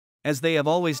As they have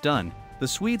always done, the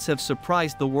Swedes have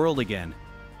surprised the world again.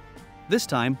 This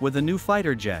time with a new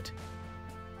fighter jet.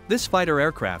 This fighter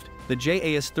aircraft, the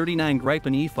JAS-39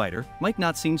 Gripen E fighter, might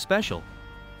not seem special.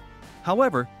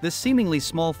 However, this seemingly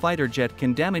small fighter jet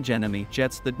can damage enemy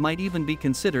jets that might even be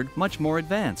considered much more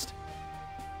advanced.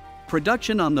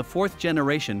 Production on the 4th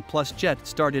generation Plus jet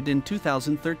started in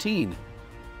 2013.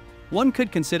 One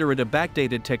could consider it a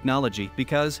backdated technology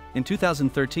because, in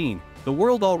 2013, the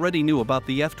world already knew about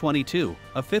the F-22,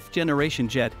 a 5th generation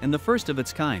jet and the first of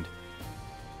its kind.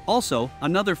 Also,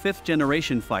 another 5th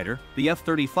generation fighter, the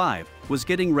F-35, was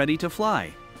getting ready to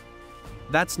fly.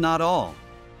 That's not all.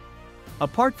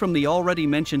 Apart from the already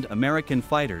mentioned American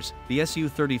fighters, the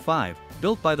Su-35,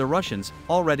 built by the Russians,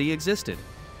 already existed.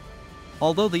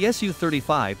 Although the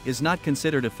Su-35 is not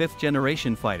considered a 5th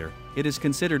generation fighter, it is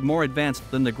considered more advanced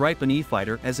than the Gripen E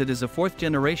fighter as it is a 4th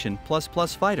generation plus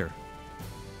fighter.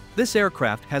 This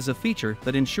aircraft has a feature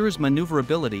that ensures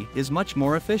maneuverability is much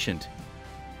more efficient.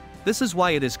 This is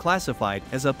why it is classified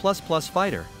as a plus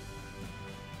fighter.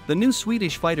 The new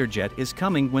Swedish fighter jet is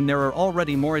coming when there are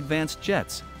already more advanced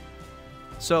jets.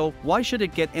 So, why should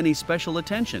it get any special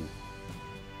attention?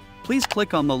 Please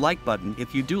click on the like button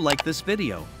if you do like this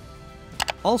video.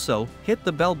 Also, hit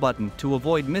the bell button to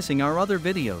avoid missing our other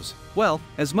videos. Well,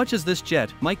 as much as this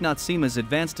jet might not seem as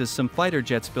advanced as some fighter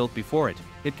jets built before it,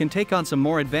 it can take on some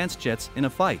more advanced jets in a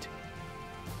fight.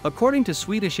 According to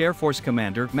Swedish Air Force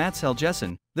Commander Mats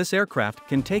Helgesson, this aircraft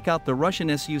can take out the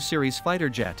Russian Su-series fighter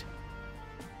jet.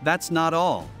 That's not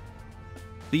all.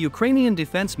 The Ukrainian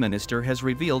defense minister has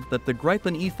revealed that the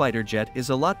Gripen E fighter jet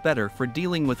is a lot better for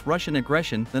dealing with Russian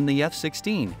aggression than the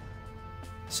F-16.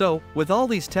 So, with all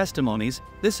these testimonies,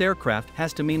 this aircraft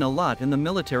has to mean a lot in the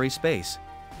military space.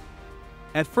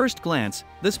 At first glance,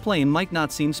 this plane might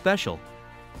not seem special.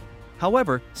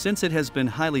 However, since it has been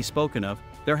highly spoken of,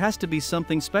 there has to be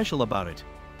something special about it.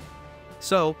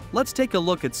 So, let's take a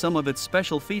look at some of its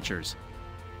special features.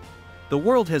 The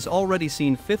world has already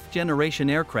seen 5th generation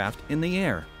aircraft in the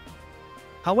air.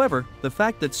 However, the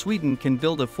fact that Sweden can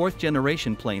build a 4th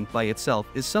generation plane by itself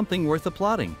is something worth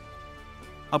applauding.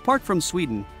 Apart from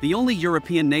Sweden, the only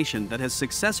European nation that has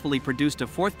successfully produced a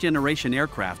 4th generation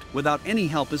aircraft without any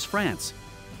help is France.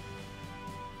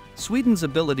 Sweden's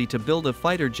ability to build a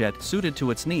fighter jet suited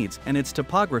to its needs and its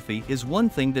topography is one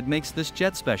thing that makes this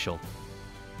jet special.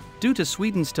 Due to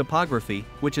Sweden's topography,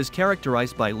 which is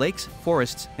characterized by lakes,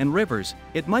 forests, and rivers,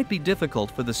 it might be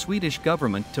difficult for the Swedish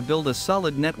government to build a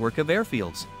solid network of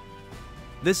airfields.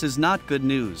 This is not good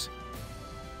news.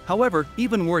 However,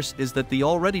 even worse is that the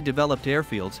already developed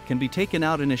airfields can be taken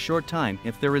out in a short time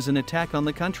if there is an attack on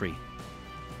the country.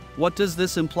 What does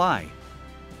this imply?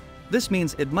 This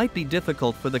means it might be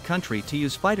difficult for the country to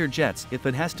use fighter jets if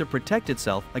it has to protect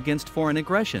itself against foreign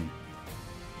aggression.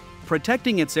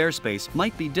 Protecting its airspace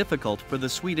might be difficult for the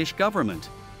Swedish government.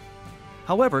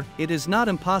 However, it is not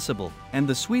impossible, and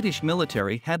the Swedish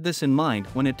military had this in mind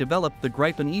when it developed the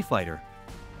Gripen E fighter.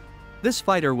 This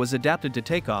fighter was adapted to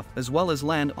take off as well as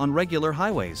land on regular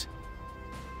highways.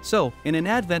 So, in an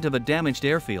advent of a damaged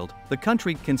airfield, the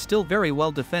country can still very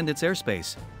well defend its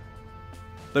airspace.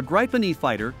 The Gripen E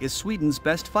fighter is Sweden's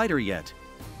best fighter yet.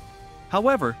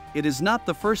 However, it is not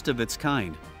the first of its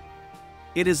kind.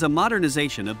 It is a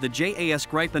modernization of the JAS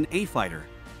Gripen A fighter.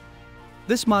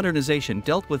 This modernization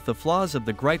dealt with the flaws of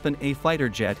the Gripen A fighter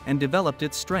jet and developed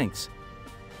its strengths.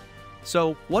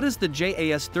 So, what is the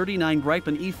JAS-39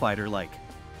 Gripen E fighter like?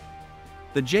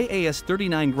 The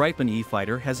JAS-39 Gripen E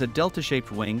fighter has a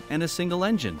delta-shaped wing and a single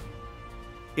engine.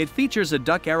 It features a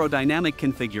duck aerodynamic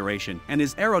configuration and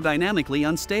is aerodynamically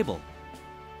unstable.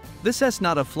 This is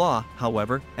not a flaw,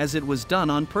 however, as it was done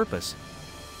on purpose.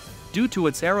 Due to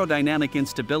its aerodynamic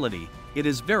instability, it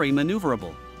is very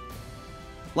maneuverable.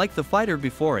 Like the fighter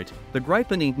before it, the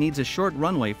Gripen E needs a short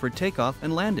runway for takeoff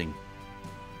and landing.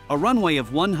 A runway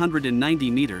of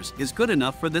 190 meters is good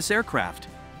enough for this aircraft.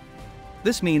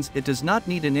 This means it does not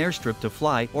need an airstrip to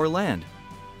fly or land.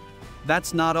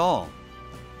 That's not all.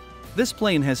 This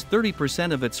plane has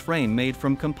 30% of its frame made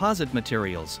from composite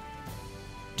materials.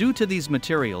 Due to these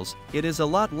materials, it is a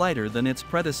lot lighter than its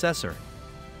predecessor.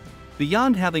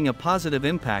 Beyond having a positive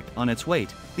impact on its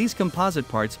weight, these composite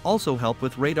parts also help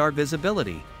with radar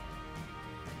visibility.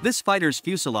 This fighter's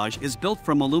fuselage is built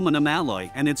from aluminum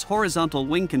alloy and its horizontal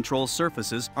wing control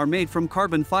surfaces are made from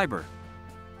carbon fiber.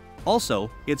 Also,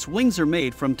 its wings are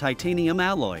made from titanium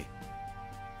alloy.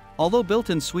 Although built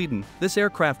in Sweden, this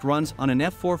aircraft runs on an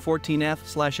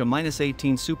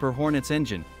F414F/A-18 Super Hornets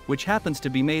engine, which happens to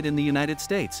be made in the United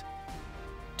States.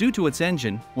 Due to its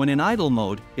engine, when in idle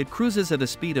mode, it cruises at a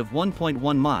speed of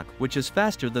 1.1 Mach, which is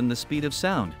faster than the speed of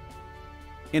sound.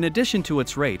 In addition to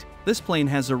its rate, this plane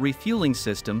has a refueling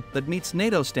system that meets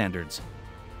NATO standards.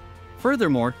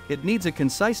 Furthermore, it needs a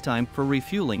concise time for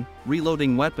refueling,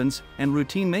 reloading weapons, and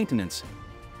routine maintenance.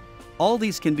 All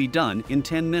these can be done in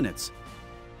 10 minutes.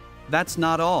 That's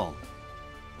not all.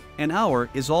 An hour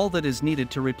is all that is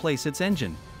needed to replace its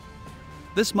engine.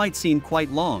 This might seem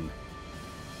quite long.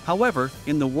 However,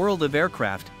 in the world of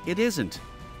aircraft, it isn't.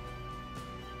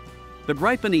 The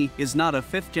Gripen E is not a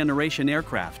fifth-generation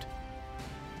aircraft.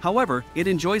 However, it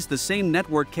enjoys the same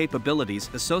network capabilities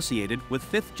associated with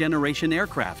fifth-generation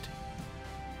aircraft.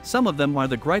 Some of them are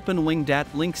the Gripen Wing DAT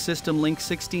Link System Link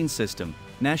 16 system,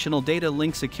 National Data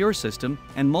Link Secure System,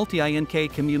 and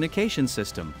Multi-INK Communication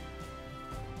System.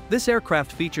 This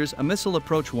aircraft features a Missile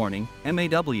Approach Warning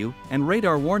 (MAW) and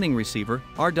Radar Warning Receiver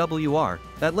 (RWR)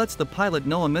 that lets the pilot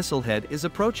know a missile head is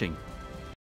approaching.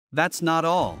 That's not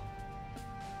all.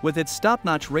 With its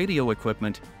top-notch radio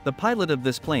equipment, the pilot of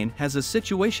this plane has a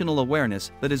situational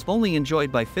awareness that is only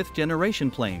enjoyed by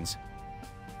fifth-generation planes.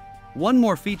 One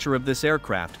more feature of this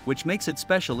aircraft which makes it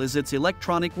special is its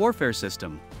electronic warfare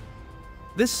system.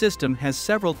 This system has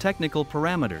several technical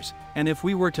parameters, and if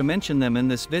we were to mention them in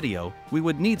this video, we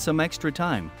would need some extra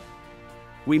time.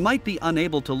 We might be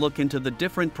unable to look into the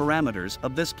different parameters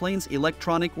of this plane's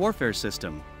electronic warfare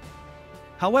system.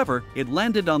 However, it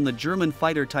landed on the German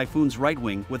fighter Typhoon's right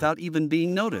wing without even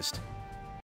being noticed.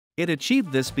 It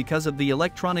achieved this because of the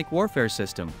electronic warfare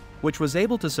system, which was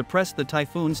able to suppress the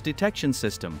Typhoon's detection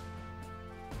system.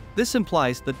 This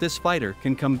implies that this fighter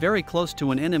can come very close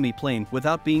to an enemy plane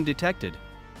without being detected.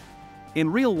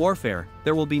 In real warfare,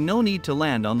 there will be no need to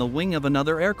land on the wing of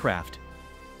another aircraft.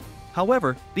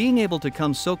 However, being able to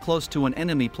come so close to an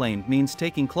enemy plane means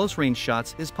taking close-range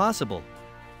shots is possible.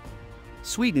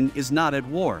 Sweden is not at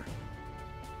war.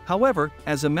 However,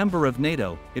 as a member of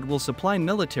NATO, it will supply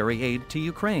military aid to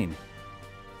Ukraine.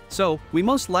 So, we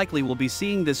most likely will be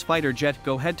seeing this fighter jet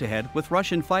go head-to-head with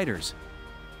Russian fighters.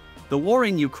 The war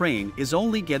in Ukraine is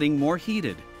only getting more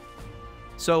heated.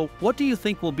 So, what do you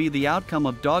think will be the outcome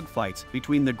of dogfights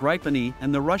between the Gripen E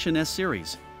and the Russian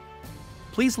S-series?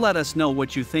 Please let us know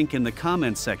what you think in the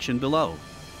comments section below.